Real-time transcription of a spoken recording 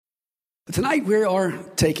Tonight we are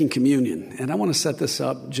taking communion, and I want to set this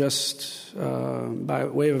up just by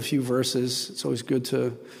way of a few verses. It's always good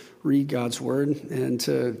to read God's Word, and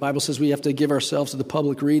the Bible says we have to give ourselves to the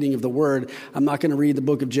public reading of the Word. I'm not going to read the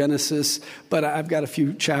book of Genesis, but I've got a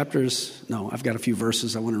few verses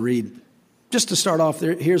I want to read. Just to start off,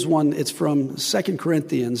 here's one. It's from 2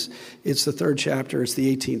 Corinthians. It's the 3rd chapter. It's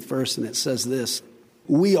the 18th verse, and it says this: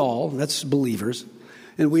 "We all," that's believers,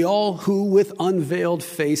 "and we all who with unveiled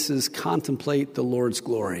faces contemplate the Lord's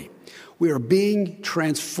glory, we are being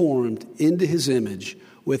transformed into his image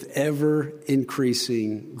with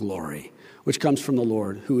ever-increasing glory, which comes from the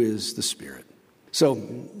Lord, who is the Spirit." So,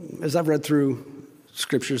 as I've read through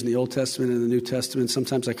scriptures in the Old Testament and the New Testament,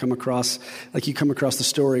 sometimes I come across, like you come across the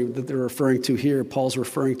story that they're referring to here, Paul's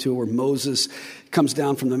referring to, where Moses comes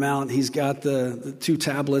down from the mount. He's got the 2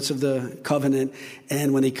 tablets of the covenant,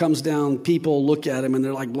 and when he comes down, people look at him and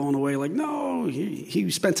they're like blown away, like, no, he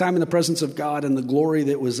spent time in the presence of God, and the glory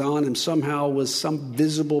that was on him somehow was some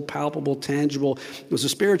visible, palpable, tangible. It was a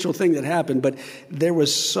spiritual thing that happened, but there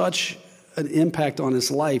was such an impact on his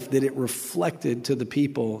life that it reflected to the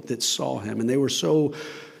people that saw him. And they were so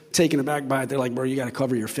taken aback by it. They're like, bro, you got to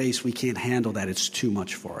cover your face. We can't handle that. It's too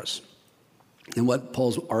much for us. And what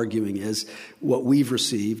Paul's arguing is what we've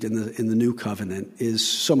received in the new covenant is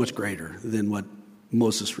so much greater than what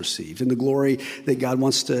Moses received. And the glory that God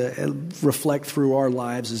wants to reflect through our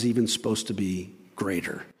lives is even supposed to be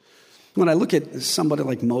greater. When I look at somebody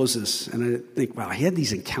like Moses and I think, wow, he had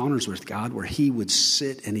these encounters with God where he would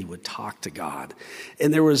sit and he would talk to God.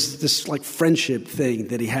 And there was this like friendship thing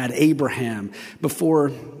that he had. Abraham,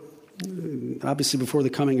 obviously before the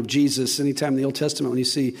coming of Jesus, anytime in the Old Testament when you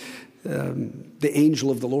see the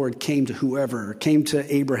angel of the Lord came to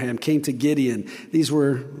Abraham, came to Gideon. These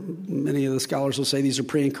were, many of the scholars will say, these are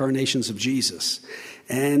pre-incarnations of Jesus.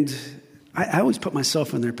 And I always put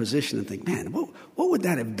myself in their position and think, man, what would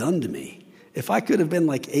that have done to me? If I could have been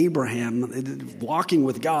like Abraham, walking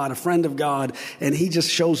with God, a friend of God, and he just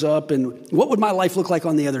shows up, and what would my life look like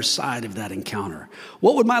on the other side of that encounter?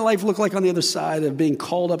 What would my life look like on the other side of being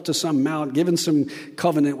called up to some mount, given some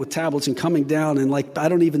covenant with tablets and coming down, and like, I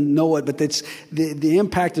don't even know it, but the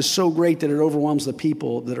impact is so great that it overwhelms the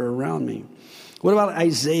people that are around me. What about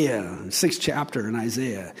Isaiah, 6th chapter in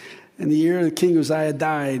Isaiah? In the year that King Uzziah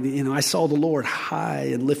died, I saw the Lord high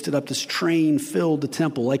and lifted up. This train filled the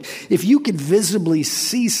temple. Like, if you could visibly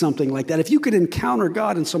see something like that, if you could encounter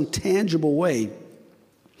God in some tangible way,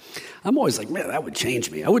 I'm always like, man, that would change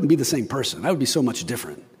me. I wouldn't be the same person. I would be so much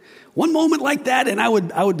different. One moment like that, and I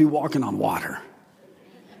would be walking on water.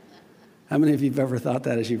 How many of you have ever thought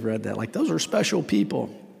that as you've read that? Like, those are special people.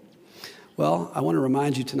 Well, I want to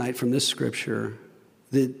remind you tonight from this scripture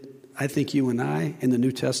that I think you and I, in the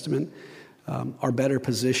New Testament, are better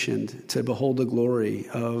positioned to behold the glory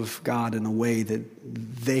of God in a way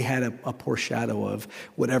that they had a foreshadow of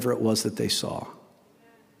whatever it was that they saw.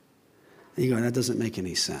 And you go, that doesn't make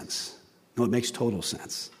any sense. No, it makes total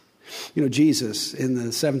sense. Jesus, in the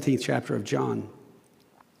 17th chapter of John,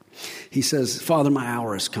 he says, Father, my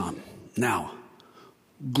hour has come. Now,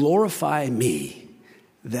 glorify me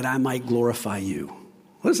that I might glorify you.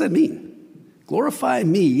 What does that mean? Glorify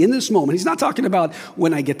me in this moment. He's not talking about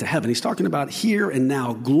when I get to heaven. He's talking about here and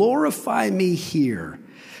now. Glorify me here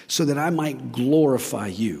so that I might glorify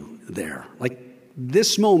you there. Like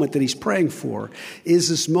this moment that he's praying for is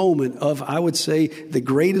this moment of, I would say, the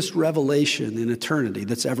greatest revelation in eternity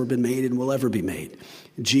that's ever been made and will ever be made.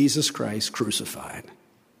 Jesus Christ crucified.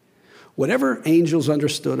 Whatever angels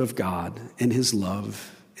understood of God and his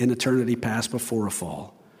love in eternity past before a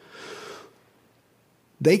fall,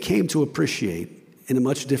 they came to appreciate in a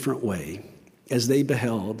much different way as they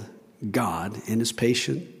beheld God in his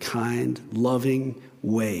patient, kind, loving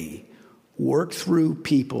way work through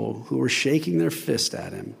people who were shaking their fist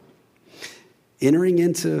at him, entering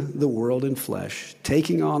into the world in flesh,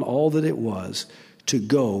 taking on all that it was to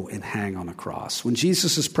go and hang on a cross. When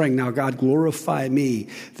Jesus is praying, now God, glorify me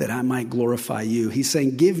that I might glorify you. He's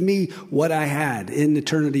saying, give me what I had in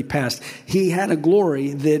eternity past. He had a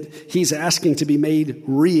glory that he's asking to be made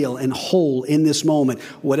real and whole in this moment.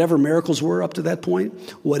 Whatever miracles were up to that point,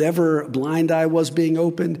 whatever blind eye was being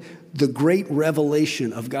opened, the great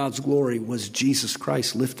revelation of God's glory was Jesus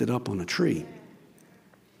Christ lifted up on a tree.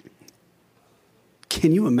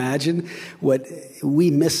 Can you imagine what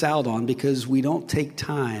we miss out on because we don't take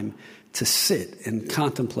time to sit and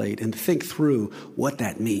contemplate and think through what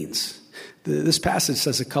that means? This passage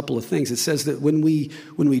says a couple of things. It says that when we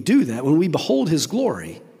do that, when we behold his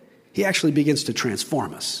glory, he actually begins to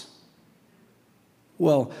transform us.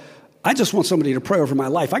 Well, I just want somebody to pray over my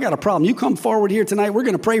life. I got a problem. You come forward here tonight. We're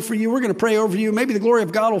going to pray for you. We're going to pray over you. Maybe the glory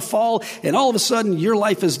of God will fall, and all of a sudden your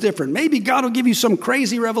life is different. Maybe God will give you some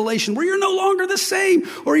crazy revelation where you're no longer the same,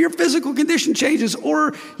 or your physical condition changes,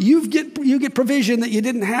 or you get provision that you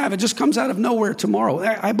didn't have. It just comes out of nowhere tomorrow.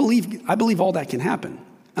 I believe all that can happen.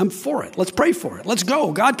 I'm for it. Let's pray for it. Let's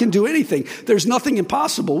go. God can do anything. There's nothing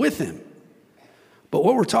impossible with him. But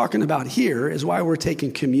what we're talking about here is why we're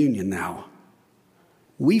taking communion now.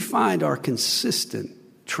 We find our consistent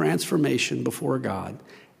transformation before God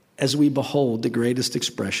as we behold the greatest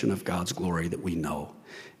expression of God's glory that we know.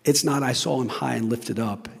 It's not, I saw him high and lifted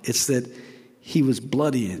up. It's that he was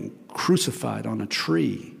bloody and crucified on a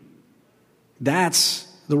tree. That's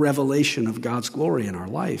the revelation of God's glory in our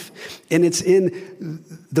life. And it's in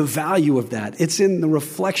the value of that. It's in the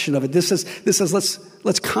reflection of it. This is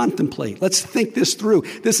let's contemplate. Let's think this through.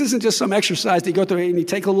 This isn't just some exercise that you go through and you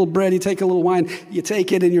take a little bread, you take a little wine, you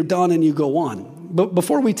take it and you're done and you go on. But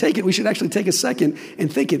before we take it, we should actually take a second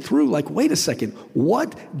and think it through. Like, wait a second,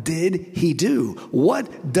 what did he do?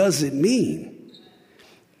 What does it mean?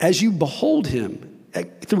 As you behold him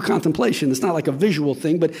through contemplation, it's not like a visual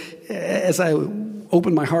thing, but as I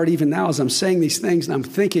open my heart even now as I'm saying these things and I'm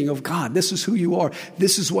thinking of God, this is who you are.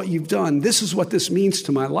 This is what you've done. This is what this means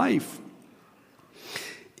to my life.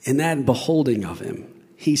 In that beholding of him,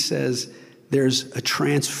 he says there's a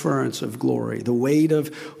transference of glory. The weight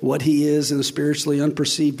of what he is in a spiritually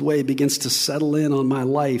unperceived way begins to settle in on my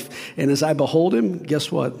life. And as I behold him, guess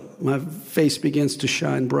what? My face begins to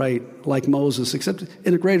shine bright like Moses, except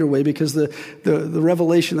in a greater way because the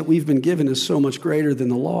revelation that we've been given is so much greater than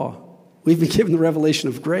the law. We've been given the revelation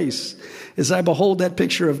of grace. As I behold that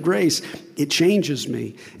picture of grace, it changes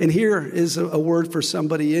me. And here is a word for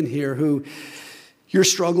somebody in here who you're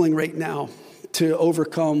struggling right now to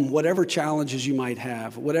overcome whatever challenges you might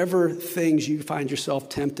have, whatever things you find yourself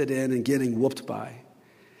tempted in and getting whooped by.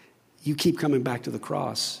 You keep coming back to the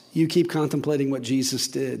cross. You keep contemplating what Jesus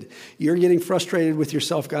did. You're getting frustrated with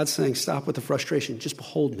yourself. God's saying, stop with the frustration. Just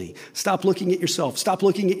behold me. Stop looking at yourself. Stop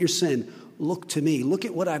looking at your sin. Look to me. Look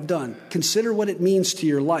at what I've done. Consider what it means to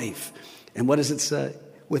your life. And what does it say?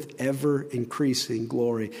 With ever increasing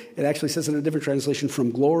glory. It actually says in a different translation,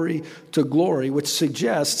 from glory to glory, which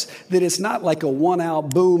suggests that it's not like a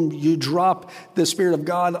one-out boom. You drop the Spirit of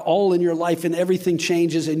God all in your life and everything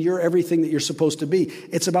changes and you're everything that you're supposed to be.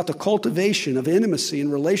 It's about the cultivation of intimacy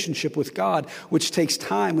and relationship with God, which takes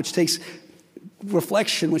time, which takes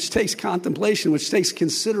reflection, which takes contemplation, which takes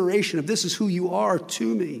consideration of this is who you are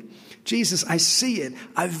to me. Jesus, I see it.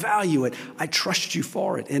 I value it. I trust you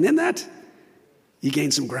for it. And in that, you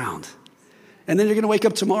gain some ground. And then you're going to wake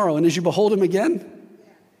up tomorrow, and as you behold him again,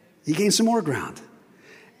 you gain some more ground.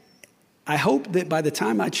 I hope that by the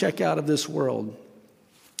time I check out of this world,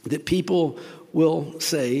 that people will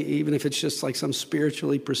say, even if it's just like some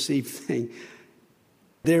spiritually perceived thing,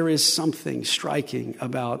 there is something striking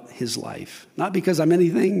about his life. Not because I'm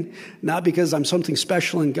anything, not because I'm something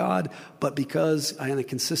special in God, but because I, in a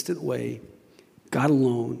consistent way, got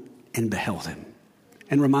alone and beheld him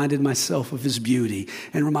and reminded myself of his beauty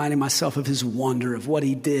and reminded myself of his wonder, of what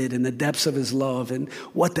he did and the depths of his love and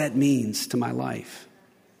what that means to my life.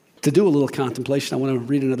 To do a little contemplation, I want to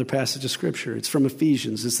read another passage of Scripture. It's from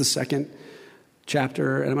Ephesians. It's the second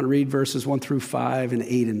chapter, and I'm going to read verses 1 through 5 and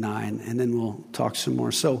 8 and 9, and then we'll talk some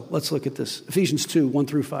more. So let's look at this. Ephesians 2, 1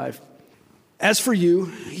 through 5. As for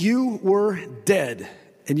you, you were dead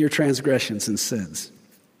in your transgressions and sins,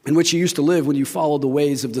 in which you used to live when you followed the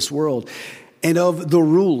ways of this world and of the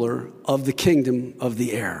ruler of the kingdom of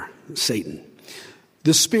the air, Satan,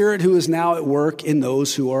 the spirit who is now at work in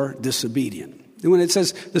those who are disobedient. And when it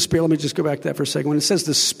says the spirit, let me just go back to that for a second. When it says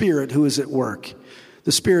the spirit who is at work,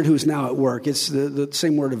 the spirit who is now at work, it's the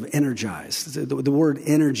same word of energize. The word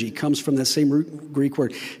energy comes from that same Greek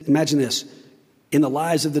word. Imagine this. In the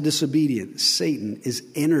lives of the disobedient, Satan is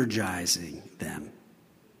energizing them.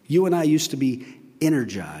 You and I used to be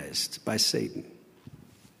energized by Satan.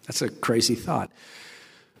 That's a crazy thought.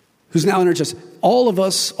 Who's now energized. All of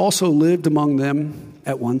us also lived among them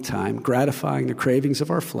at one time, gratifying the cravings of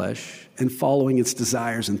our flesh and following its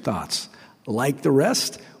desires and thoughts. Like the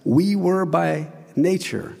rest, we were by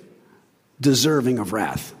nature deserving of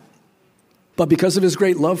wrath. But because of his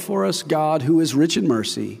great love for us, God, who is rich in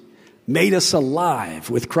mercy, made us alive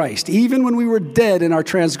with Christ, even when we were dead in our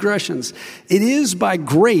transgressions. It is by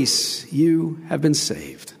grace you have been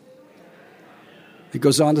saved. It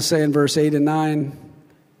goes on to say in verse 8 and 9,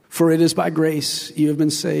 for it is by grace you have been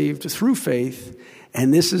saved through faith,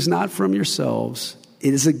 and this is not from yourselves.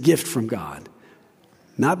 It is a gift from God.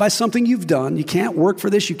 Not by something you've done. You can't work for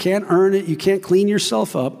this. You can't earn it. You can't clean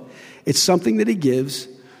yourself up. It's something that he gives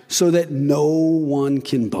so that no one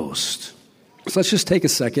can boast. So let's just take a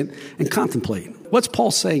second and contemplate. What's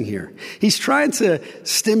Paul saying here? He's trying to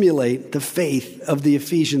stimulate the faith of the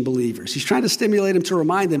Ephesian believers. He's trying to stimulate them to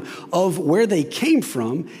remind them of where they came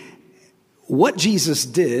from, what Jesus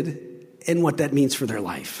did, and what that means for their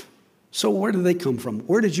life. So where did they come from?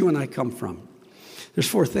 Where did you and I come from? There's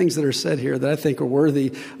 4 things that are said here that I think are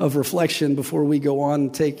worthy of reflection before we go on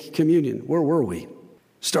and take communion. Where were we?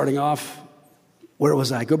 Starting off, where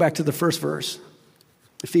was I? Go back to the first verse.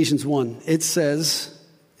 Ephesians 1. It says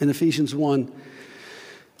in Ephesians 1,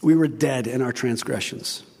 we were dead in our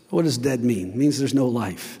transgressions. What does dead mean? It means there's no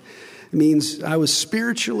life. It means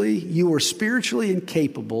you were spiritually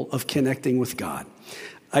incapable of connecting with God.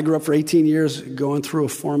 I grew up for 18 years going through a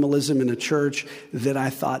formalism in a church that I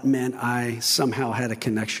thought meant I somehow had a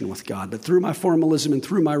connection with God. But through my formalism and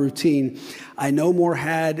through my routine, I no more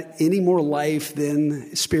had any more life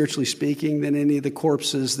than, spiritually speaking, than any of the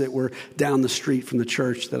corpses that were down the street from the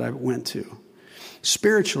church that I went to.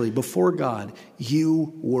 Spiritually, before God,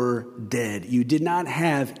 you were dead. You did not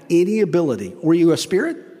have any ability. Were you a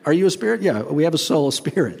spirit? Are you a spirit? Yeah, we have a soul, a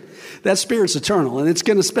spirit. That spirit's eternal, and it's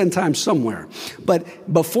going to spend time somewhere.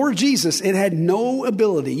 But before Jesus, it had no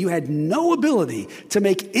ability. You had no ability to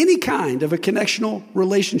make any kind of a connectional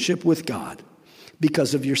relationship with God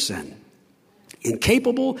because of your sin.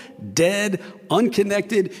 Incapable, dead,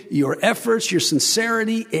 unconnected, your efforts, your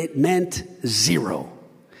sincerity, it meant zero.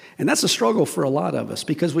 And that's a struggle for a lot of us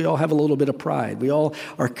because we all have a little bit of pride. We all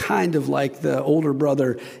are kind of like the older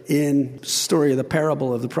brother in the story of the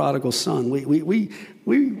parable of the prodigal son. We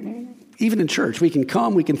even in church, we can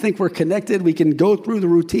come, we can think we're connected, we can go through the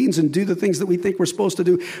routines and do the things that we think we're supposed to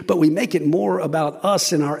do, but we make it more about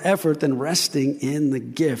us and our effort than resting in the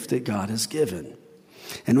gift that God has given.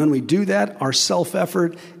 And when we do that, our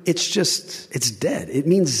self-effort, it's dead. It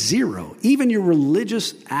means zero. Even your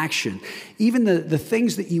religious action, even the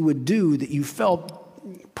things that you would do that you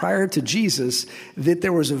felt prior to Jesus, that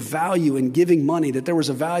there was a value in giving money, that there was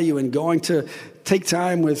a value in going to take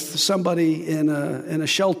time with somebody in a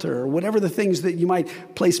shelter, or whatever the things that you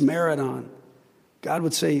might place merit on. God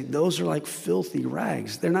would say, those are like filthy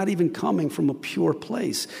rags. They're not even coming from a pure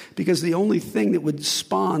place, because the only thing that would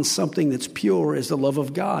spawn something that's pure is the love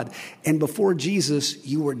of God. And before Jesus,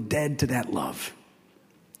 you were dead to that love.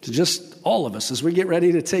 So just all of us, as we get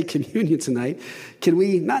ready to take communion tonight, can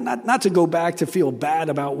we, not to go back to feel bad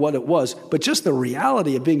about what it was, but just the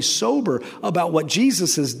reality of being sober about what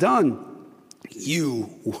Jesus has done. You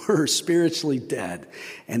were spiritually dead,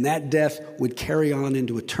 and that death would carry on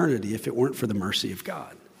into eternity if it weren't for the mercy of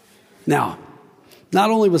God. Now,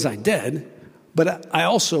 not only was I dead, but I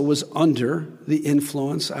also was under the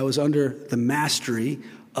influence, I was under the mastery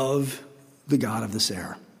of the god of this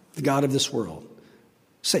era, the god of this world,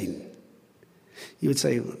 Satan. You would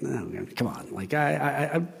say, no, come on. Like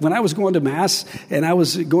when I was going to Mass and I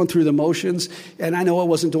was going through the motions and I know I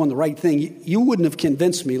wasn't doing the right thing, you wouldn't have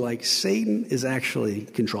convinced me like Satan is actually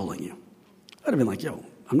controlling you. I'd have been like, yo,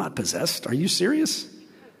 I'm not possessed. Are you serious?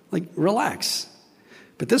 Like, relax.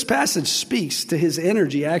 But this passage speaks to his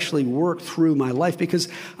energy actually worked through my life because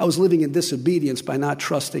I was living in disobedience by not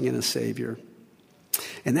trusting in a Savior.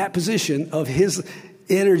 And that position of his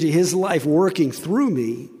energy, his life working through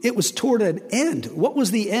me, it was toward an end. What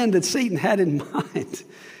was the end that Satan had in mind?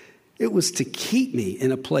 It was to keep me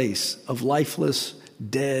in a place of lifeless,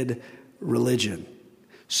 dead religion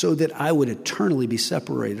so that I would eternally be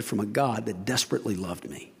separated from a God that desperately loved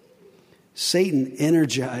me. Satan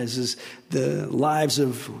energizes the lives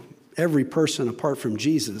of every person apart from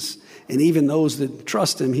Jesus, and even those that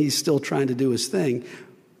trust him, he's still trying to do his thing,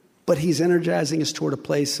 but he's energizing us toward a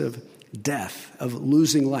place of death, of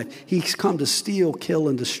losing life. He's come to steal, kill,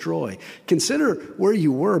 and destroy. Consider where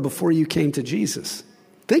you were before you came to Jesus.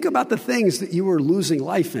 Think about the things that you were losing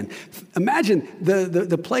life in. Imagine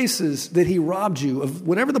the places that he robbed you of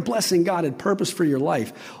whatever the blessing God had purposed for your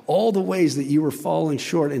life, all the ways that you were falling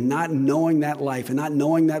short and not knowing that life and not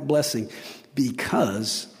knowing that blessing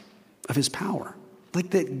because of his power. Like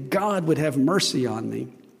that God would have mercy on me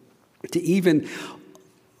to even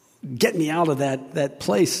get me out of that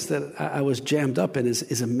place that I was jammed up in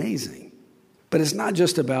is amazing. But it's not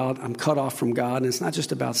just about I'm cut off from God, and it's not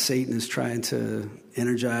just about Satan is trying to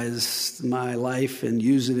energize my life and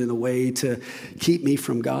use it in a way to keep me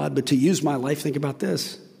from God, but to use my life. Think about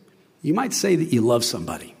this. You might say that you love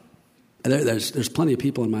somebody. There's plenty of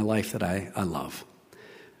people in my life that I love.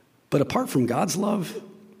 But apart from God's love,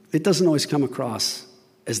 it doesn't always come across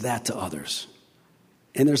as that to others.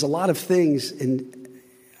 And there's a lot of things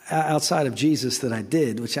outside of Jesus that I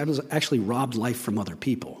did, which I was actually robbed life from other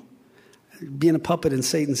people. being a puppet in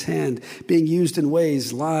Satan's hand, being used in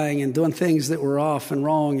ways, lying and doing things that were off and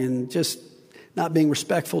wrong and just not being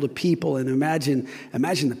respectful to people. And imagine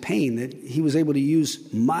the pain that he was able to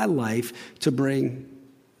use my life to bring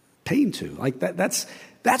pain to. Like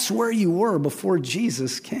that's where you were before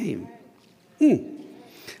Jesus came.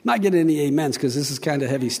 Not getting any amens because this is kind of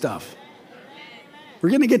heavy stuff. We're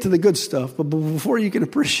going to get to the good stuff, but before you can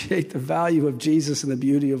appreciate the value of Jesus and the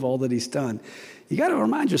beauty of all that he's done, you got to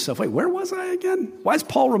remind yourself, wait, where was I again? Why is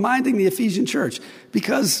Paul reminding the Ephesian church?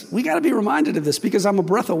 Because we got to be reminded of this, because I'm a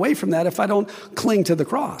breath away from that if I don't cling to the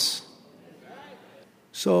cross.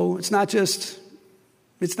 So it's not just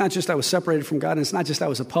I was separated from God, and it's not just I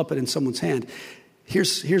was a puppet in someone's hand.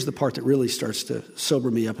 Here's the part that really starts to sober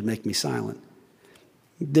me up and make me silent.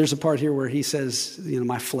 There's a part here where he says,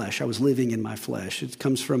 my flesh, I was living in my flesh. It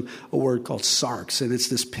comes from a word called sarx, and it's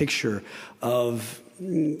this picture of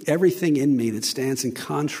everything in me that stands in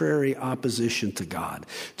contrary opposition to God.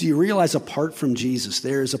 Do you realize apart from Jesus,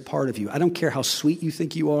 there is a part of you? I don't care how sweet you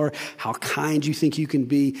think you are, how kind you think you can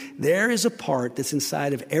be. There is a part that's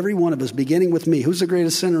inside of every one of us, beginning with me. Who's the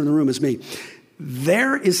greatest sinner in the room is me.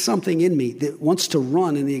 There is something in me that wants to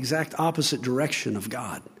run in the exact opposite direction of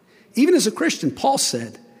God. Even as a Christian, Paul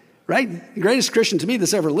said, right? The greatest Christian to me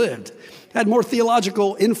that's ever lived. Had more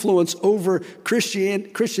theological influence over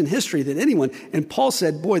Christian history than anyone. And Paul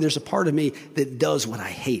said, boy, there's a part of me that does what I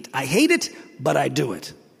hate. I hate it, but I do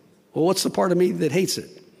it. Well, what's the part of me that hates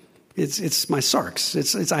it? It's my sarx.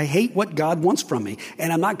 It's I hate what God wants from me,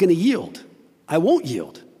 and I'm not going to yield. I won't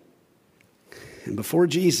yield. And before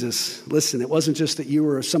Jesus, listen, it wasn't just that you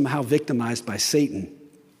were somehow victimized by Satan.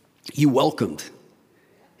 You welcomed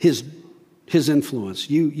his influence.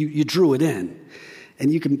 You drew it in.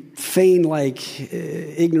 And you can feign like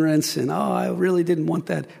ignorance and, I really didn't want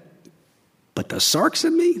that. But the sarx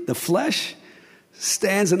in me, the flesh,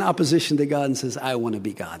 stands in opposition to God and says, I want to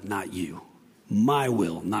be God, not you. My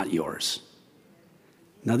will, not yours.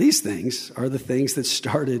 Now these things are the things that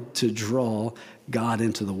started to draw God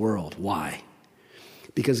into the world. Why?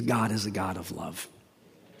 Because God is a God of love.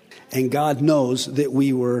 And God knows that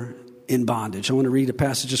we were in bondage. I want to read a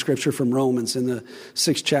passage of scripture from Romans in the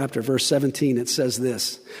 6th chapter, verse 17. It says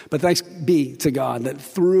this, but thanks be to God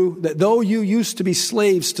that though you used to be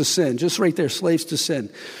slaves to sin, just right there, slaves to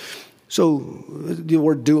sin. So the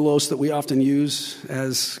word doulos that we often use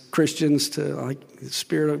as Christians to, like,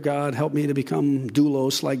 Spirit of God, help me to become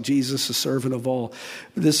doulos like Jesus, a servant of all.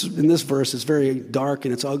 In this verse, it's very dark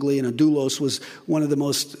and it's ugly, and a doulos was one of the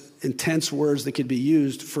most intense words that could be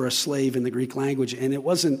used for a slave in the Greek language. And it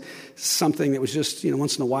wasn't something that was just,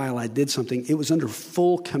 once in a while I did something. It was under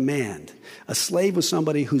full command. A slave was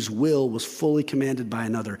somebody whose will was fully commanded by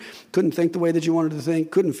another. Couldn't think the way that you wanted to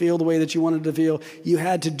think, couldn't feel the way that you wanted to feel. You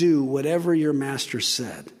had to do whatever your master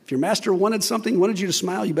said. If your master wanted something, wanted you to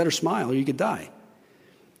smile, you better smile or you could die.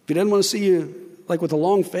 If he didn't want to see you like with a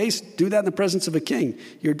long face, do that in the presence of a king.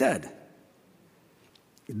 You're dead.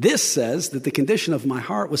 This says that the condition of my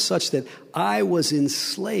heart was such that I was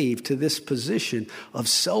enslaved to this position of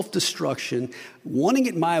self-destruction, wanting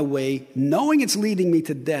it my way, knowing it's leading me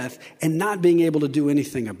to death, and not being able to do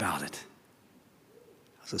anything about it.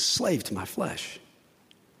 I was a slave to my flesh,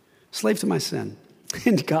 slave to my sin.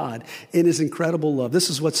 And God, in his incredible love, this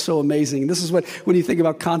is what's so amazing. This is what, when you think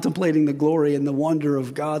about contemplating the glory and the wonder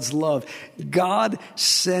of God's love, God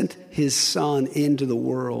sent his son into the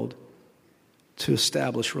world to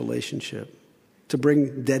establish relationship, to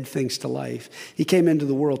bring dead things to life. He came into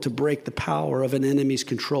the world to break the power of an enemy's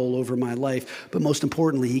control over my life. But most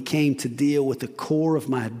importantly, he came to deal with the core of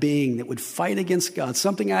my being that would fight against God,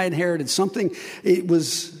 something I inherited, something it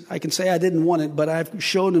was, I can say I didn't want it, but I've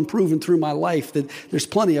shown and proven through my life that there's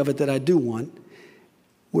plenty of it that I do want.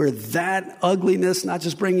 Where that ugliness, not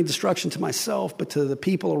just bringing destruction to myself, but to the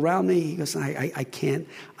people around me, he goes, I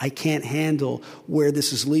can't handle where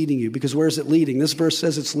this is leading you. Because where is it leading? This verse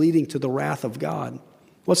says it's leading to the wrath of God.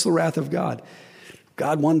 What's the wrath of God?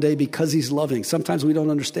 God one day, because he's loving. Sometimes we don't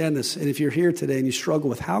understand this. And if you're here today and you struggle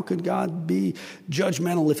with how could God be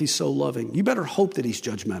judgmental if he's so loving? You better hope that he's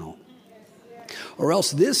judgmental. Or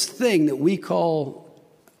else this thing that we call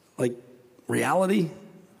like reality,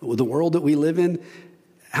 the world that we live in,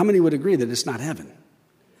 how many would agree that it's not heaven?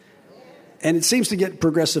 And it seems to get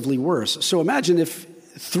progressively worse. So imagine if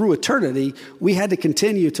through eternity we had to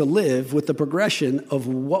continue to live with the progression of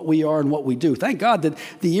what we are and what we do. Thank God that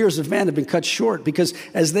the years of man have been cut short, because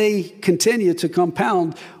as they continue to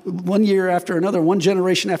compound one year after another, one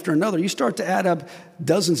generation after another, you start to add up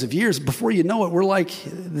dozens of years. Before you know it, we're like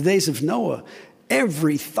the days of Noah.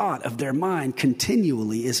 Every thought of their mind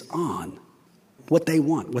continually is on what they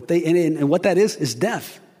want, and what that is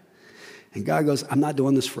death. And God goes, I'm not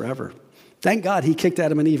doing this forever. Thank God he kicked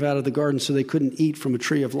Adam and Eve out of the garden so they couldn't eat from a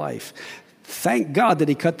tree of life. Thank God that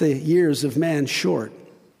he cut the years of man short.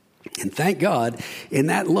 And thank God, in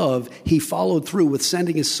that love, he followed through with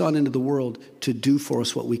sending his son into the world to do for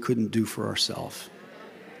us what we couldn't do for ourselves.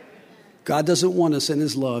 God doesn't want us in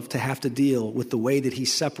his love to have to deal with the way that he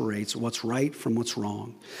separates what's right from what's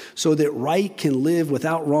wrong, so that right can live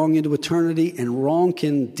without wrong into eternity and wrong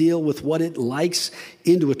can deal with what it likes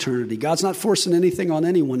into eternity. God's not forcing anything on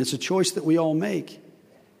anyone. It's a choice that we all make.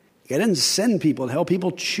 He didn't send people to hell.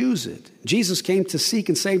 People choose it. Jesus came to seek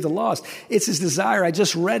and save the lost. It's his desire, I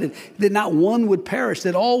just read it, that not one would perish,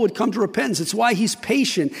 that all would come to repentance. It's why he's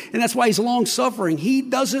patient, and that's why he's long-suffering. He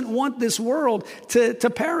doesn't want this world to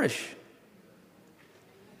perish.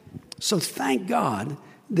 So thank God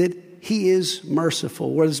that he is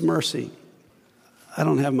merciful. What is mercy? I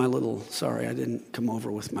don't have my sorry, I didn't come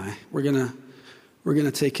over with we're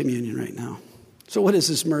gonna take communion right now. So what is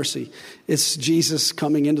this mercy? It's Jesus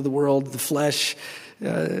coming into the world, the flesh.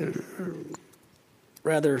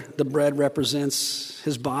 Rather, the bread represents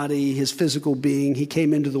his body, his physical being. He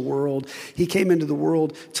came into the world. He came into the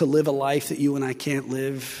world to live a life that you and I can't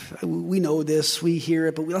live. We know this. We hear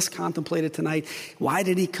it, but let's contemplate it tonight. Why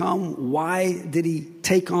did he come? Why did he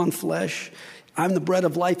take on flesh? I'm the bread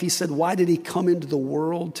of life. He said, why did he come into the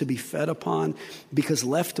world to be fed upon? Because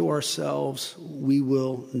left to ourselves,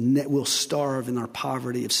 we'll starve in our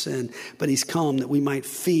poverty of sin. But he's come that we might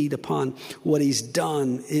feed upon what he's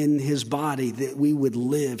done in his body, that we would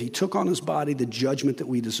live. He took on his body the judgment that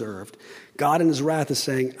we deserved. God in his wrath is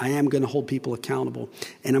saying, I am going to hold people accountable,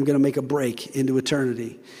 and I'm going to make a break into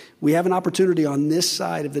eternity. We have an opportunity on this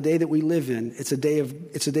side of the day that we live in. It's a day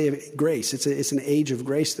of grace. It's an age of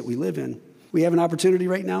grace that we live in. We have an opportunity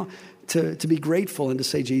right now to be grateful and to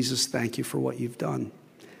say, Jesus, thank you for what you've done.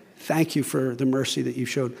 Thank you for the mercy that you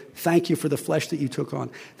showed. Thank you for the flesh that you took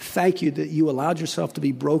on. Thank you that you allowed yourself to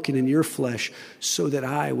be broken in your flesh so that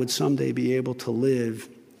I would someday be able to live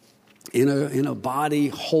in a body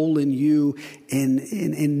whole in you,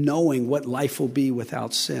 in knowing what life will be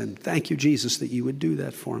without sin. Thank you, Jesus, that you would do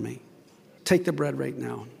that for me. Take the bread right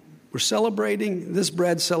now. We're celebrating, this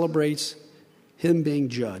bread celebrates him being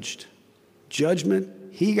judged.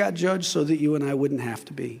 Judgment, he got judged so that you and I wouldn't have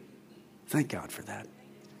to be. Thank God for that.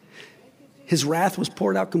 His wrath was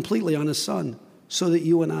poured out completely on his son so that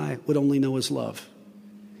you and I would only know his love.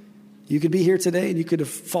 You could be here today and you could have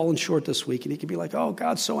fallen short this week and you could be like, oh,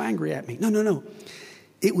 God's so angry at me. No.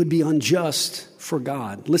 It would be unjust for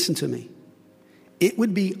God. Listen to me. It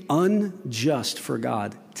would be unjust for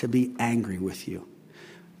God to be angry with you,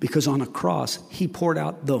 because on a cross, he poured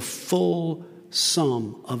out the full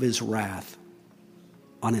sum of his wrath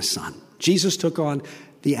on his son. Jesus took on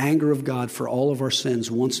the anger of God for all of our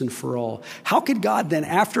sins once and for all. How could God then,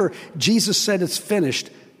 after Jesus said it's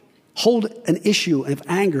finished, hold an issue of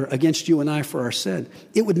anger against you and I for our sin?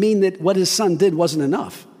 It would mean that what his son did wasn't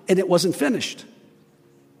enough and it wasn't finished.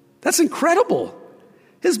 That's incredible.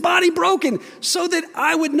 His body broken so that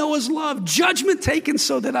I would know his love. Judgment taken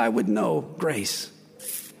so that I would know grace.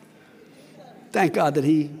 Thank God that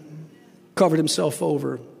he covered himself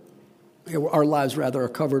over. Our lives, rather, are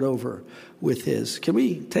covered over with his. Can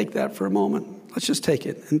we take that for a moment? Let's just take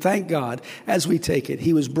it. And thank God, as we take it,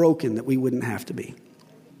 he was broken that we wouldn't have to be.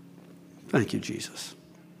 Thank you, Jesus.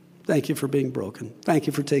 Thank you for being broken. Thank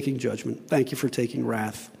you for taking judgment. Thank you for taking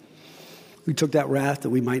wrath. We took that wrath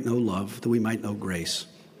that we might know love, that we might know grace.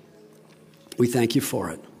 We thank you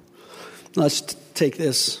for it. Let's take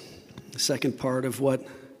this, the second part of what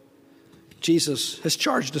Jesus has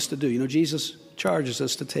charged us to do. You know, Jesus charges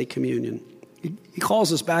us to take communion. He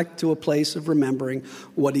calls us back to a place of remembering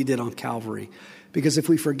what he did on Calvary. Because if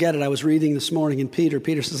we forget it, I was reading this morning in Peter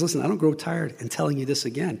says, listen, I don't grow tired in telling you this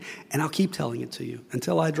again. And I'll keep telling it to you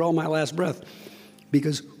until I draw my last breath.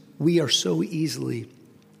 Because we are so easily,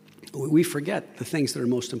 we forget the things that are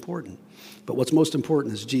most important. But what's most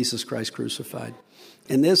important is Jesus Christ crucified.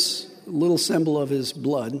 And this little symbol of his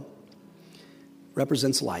blood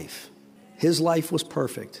represents life. His life was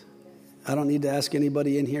perfect. I don't need to ask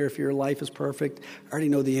anybody in here if your life is perfect. I already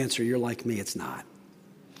know the answer. You're like me. It's not.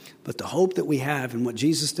 But the hope that we have in what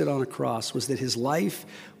Jesus did on a cross was that his life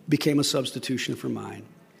became a substitution for mine.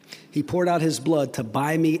 He poured out his blood to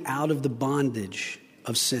buy me out of the bondage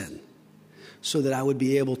of sin so that I would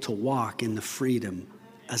be able to walk in the freedom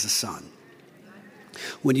as a son.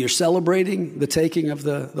 When you're celebrating the taking of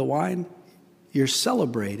the wine, you're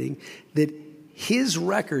celebrating that his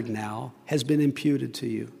record now has been imputed to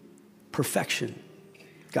you. Perfection.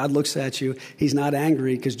 God looks at you. He's not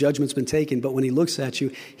angry because judgment's been taken. But when he looks at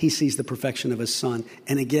you, he sees the perfection of his son.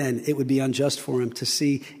 And again, it would be unjust for him to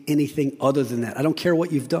see anything other than that. I don't care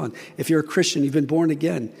what you've done. If you're a Christian, you've been born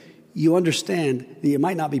again, you understand that you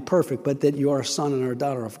might not be perfect, but that you are a son and a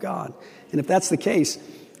daughter of God. And if that's the case,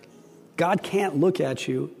 God can't look at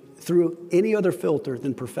you through any other filter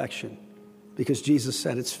than perfection because Jesus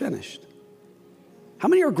said it's finished. How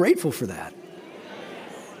many are grateful for that?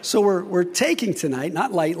 So we're taking tonight,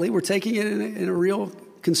 not lightly, we're taking it in a real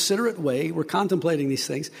considerate way. We're contemplating these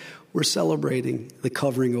things. We're celebrating the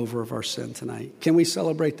covering over of our sin tonight. Can we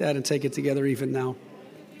celebrate that and take it together even now?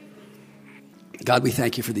 God, we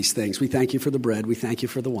thank you for these things. We thank you for the bread. We thank you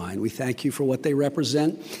for the wine. We thank you for what they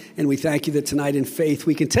represent. And we thank you that tonight in faith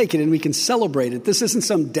we can take it and we can celebrate it. This isn't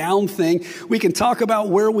some down thing. We can talk about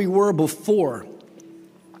where we were before,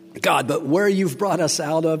 God, but where you've brought us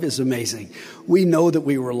out of is amazing. We know that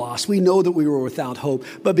we were lost. We know that we were without hope.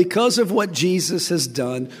 But because of what Jesus has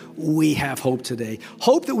done, we have hope today.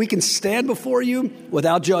 Hope that we can stand before you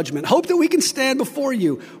without judgment. Hope that we can stand before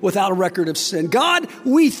you without a record of sin. God,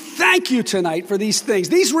 we thank you tonight for these things.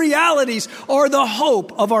 These realities are the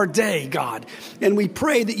hope of our day, God. And we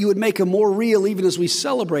pray that you would make them more real even as we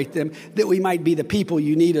celebrate them, that we might be the people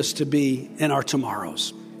you need us to be in our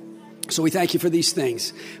tomorrows. So we thank you for these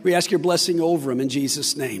things. We ask your blessing over them in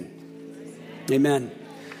Jesus' name. Amen.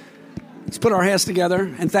 Let's put our hands together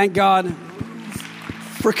and thank God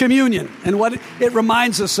for communion and what it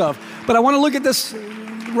reminds us of. But I want to look at this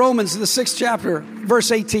Romans, the 6th chapter,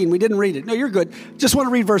 verse 18. We didn't read it. No, you're good. Just want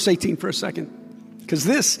to read verse 18 for a second. Because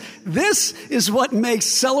this is what makes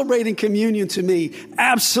celebrating communion to me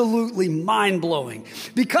absolutely mind-blowing.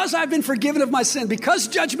 Because I've been forgiven of my sin, because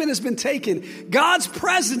judgment has been taken, God's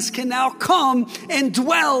presence can now come and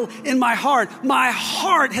dwell in my heart. My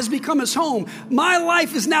heart has become his home. My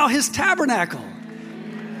life is now his tabernacle.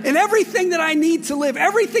 And everything that I need to live,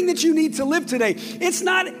 everything that you need to live today, it's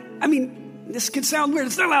not, this could sound weird.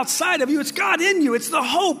 It's not outside of you. It's God in you. It's the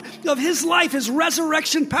hope of his life, his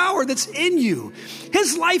resurrection power that's in you.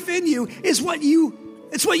 His life in you is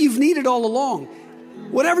it's what you've needed all along.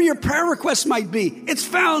 Whatever your prayer request might be, it's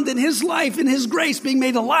found in his life, in his grace being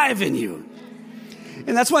made alive in you.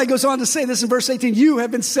 And that's why he goes on to say this in verse 18, you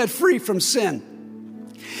have been set free from sin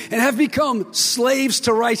and have become slaves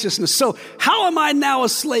to righteousness. So how am I now a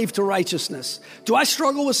slave to righteousness? Do I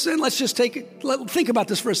struggle with sin? Let's just think about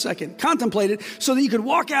this for a second. Contemplate it so that you could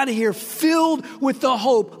walk out of here filled with the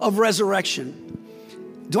hope of resurrection.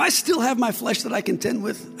 Do I still have my flesh that I contend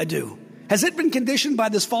with? I do. Has it been conditioned by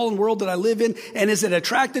this fallen world that I live in? And is it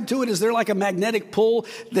attracted to it? Is there like a magnetic pull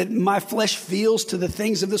that my flesh feels to the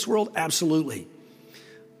things of this world? Absolutely.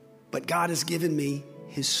 But God has given me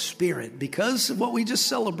his spirit. Because of what we just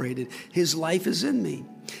celebrated, his life is in me.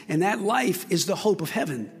 And that life is the hope of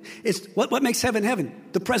heaven. It's what makes heaven heaven?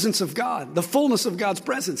 The presence of God, the fullness of God's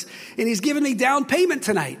presence. And he's given me down payment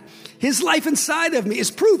tonight. His life inside of me is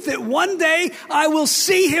proof that one day I will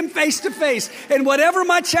see him face to face. And whatever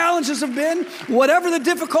my challenges have been, whatever the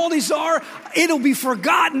difficulties are, it'll be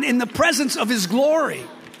forgotten in the presence of his glory.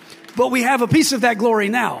 But we have a piece of that glory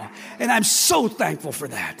now. And I'm so thankful for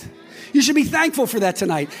that. You should be thankful for that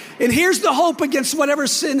tonight. And here's the hope against whatever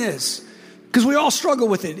sin is. Because we all struggle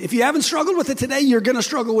with it. If you haven't struggled with it today, you're going to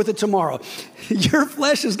struggle with it tomorrow. Your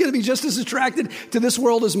flesh is going to be just as attracted to this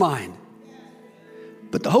world as mine.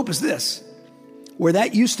 But the hope is this. Where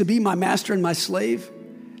that used to be my master and my slave,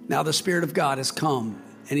 now the Spirit of God has come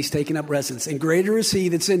and he's taken up residence. And greater is he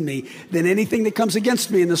that's in me than anything that comes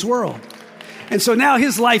against me in this world. And so now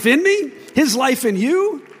his life in me, his life in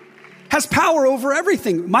you, has power over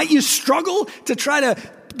everything. Might you struggle to try to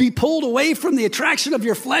be pulled away from the attraction of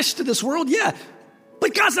your flesh to this world? Yeah.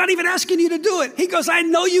 But God's not even asking you to do it. He goes, I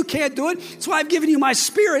know you can't do it. That's why I've given you my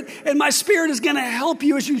spirit. And my spirit is going to help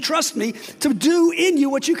you as you trust me to do in you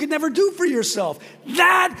what you could never do for yourself.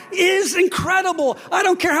 That is incredible. I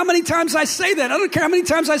don't care how many times I say that. I don't care how many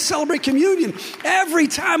times I celebrate communion. Every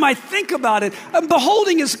time I think about it, I'm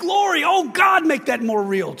beholding his glory. Oh, God, make that more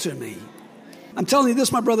real to me. I'm telling you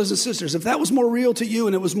this, my brothers and sisters, if that was more real to you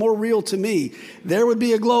and it was more real to me, there would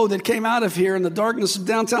be a glow that came out of here in the darkness of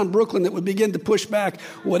downtown Brooklyn that would begin to push back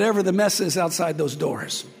whatever the mess is outside those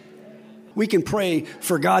doors. We can pray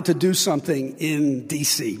for God to do something in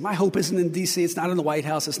D.C. My hope isn't in D.C. It's not in the White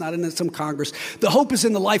House. It's not in some Congress. The hope is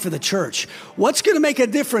in the life of the church. What's going to make a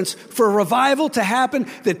difference for a revival to happen,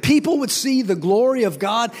 that people would see the glory of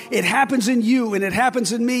God? It happens in you, and it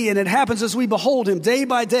happens in me, and it happens as we behold him day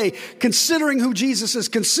by day, considering who Jesus is,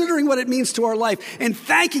 considering what it means to our life, and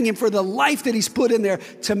thanking him for the life that he's put in there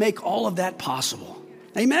to make all of that possible.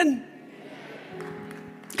 Amen?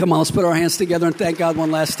 Come on, let's put our hands together and thank God one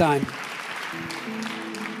last time.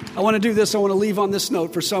 I want to do this. I want to leave on this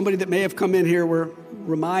note for somebody that may have come in here. We're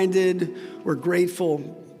reminded, we're grateful.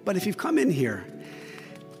 But if you've come in here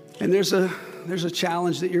and there's a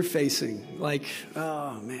challenge that you're facing, like,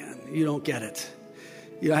 oh man, you don't get it.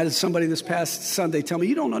 You know, I had somebody this past Sunday tell me,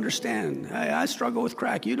 you don't understand. I struggle with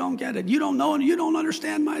crack. You don't get it. You don't know, and you don't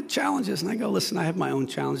understand my challenges. And I go, listen, I have my own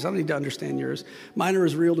challenges. I don't need to understand yours. Mine are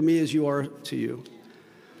as real to me as you are to you.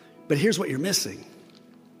 But here's what you're missing.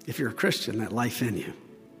 If you're a Christian, that life in you.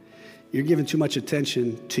 You're giving too much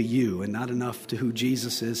attention to you and not enough to who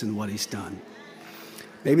Jesus is and what he's done.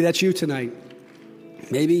 Maybe that's you tonight.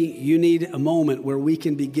 Maybe you need a moment where we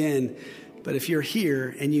can begin. But if you're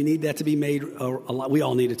here and you need that to be made alive, we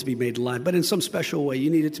all need it to be made alive, but in some special way, you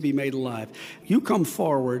need it to be made alive. You come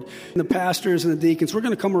forward, and the pastors and the deacons, we're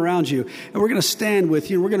going to come around you, and we're going to stand with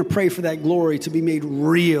you, and we're going to pray for that glory to be made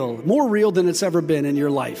real, more real than it's ever been in your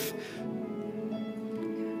life.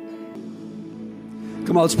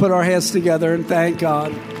 Come on, let's put our hands together and thank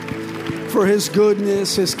God for his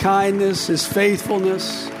goodness, his kindness, his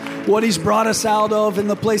faithfulness, what he's brought us out of and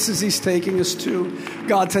the places he's taking us to.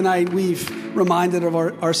 God, tonight we've reminded of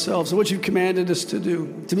ourselves of what you've commanded us to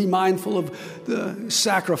do, to be mindful of the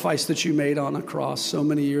sacrifice that you made on a cross so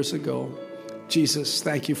many years ago. Jesus,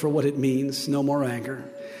 thank you for what it means, no more anger.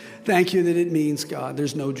 Thank you that it means, God,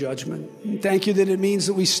 there's no judgment. Thank you that it means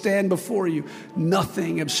that we stand before you,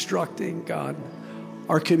 nothing obstructing, God,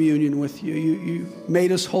 our communion with you. You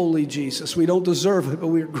made us holy, Jesus. We don't deserve it, but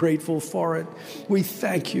we're grateful for it. We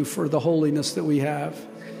thank you for the holiness that we have.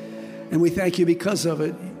 And we thank you because of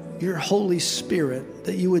it, your Holy Spirit,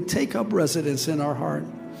 that you would take up residence in our heart.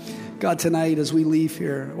 God, tonight as we leave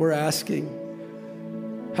here, we're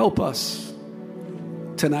asking, help us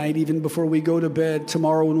tonight, even before we go to bed,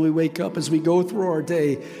 tomorrow when we wake up, as we go through our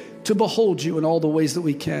day, to behold you in all the ways that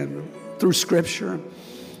we can, through Scripture,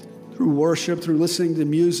 through worship, through listening to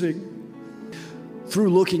music, through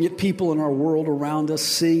looking at people in our world around us,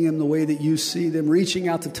 seeing them the way that you see them, reaching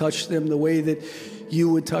out to touch them the way that you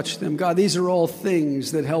would touch them. God, these are all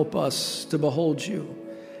things that help us to behold you.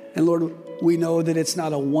 And Lord, we know that it's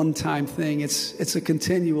not a one-time thing. It's a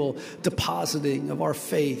continual depositing of our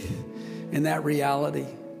faith in that reality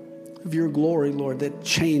of your glory, Lord, that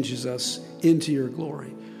changes us into your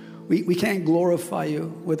glory. We can't glorify you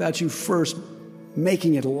without you first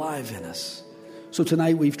making it alive in us. So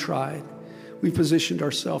tonight we've tried. We've positioned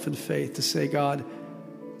ourselves in faith to say, God,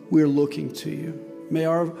 we're looking to you. May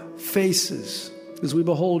our faces, as we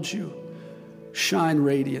behold you, shine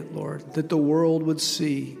radiant, Lord, that the world would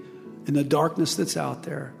see in the darkness that's out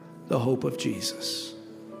there the hope of Jesus.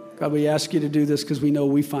 God, we ask you to do this because we know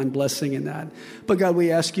we find blessing in that. But God,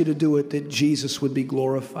 we ask you to do it that Jesus would be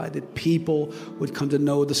glorified, that people would come to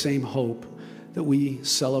know the same hope that we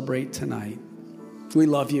celebrate tonight. We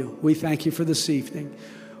love you. We thank you for this evening.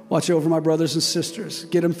 Watch over my brothers and sisters.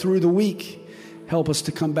 Get them through the week. Help us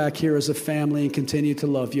to come back here as a family and continue to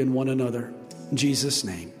love you and one another. In Jesus'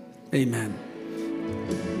 name, amen.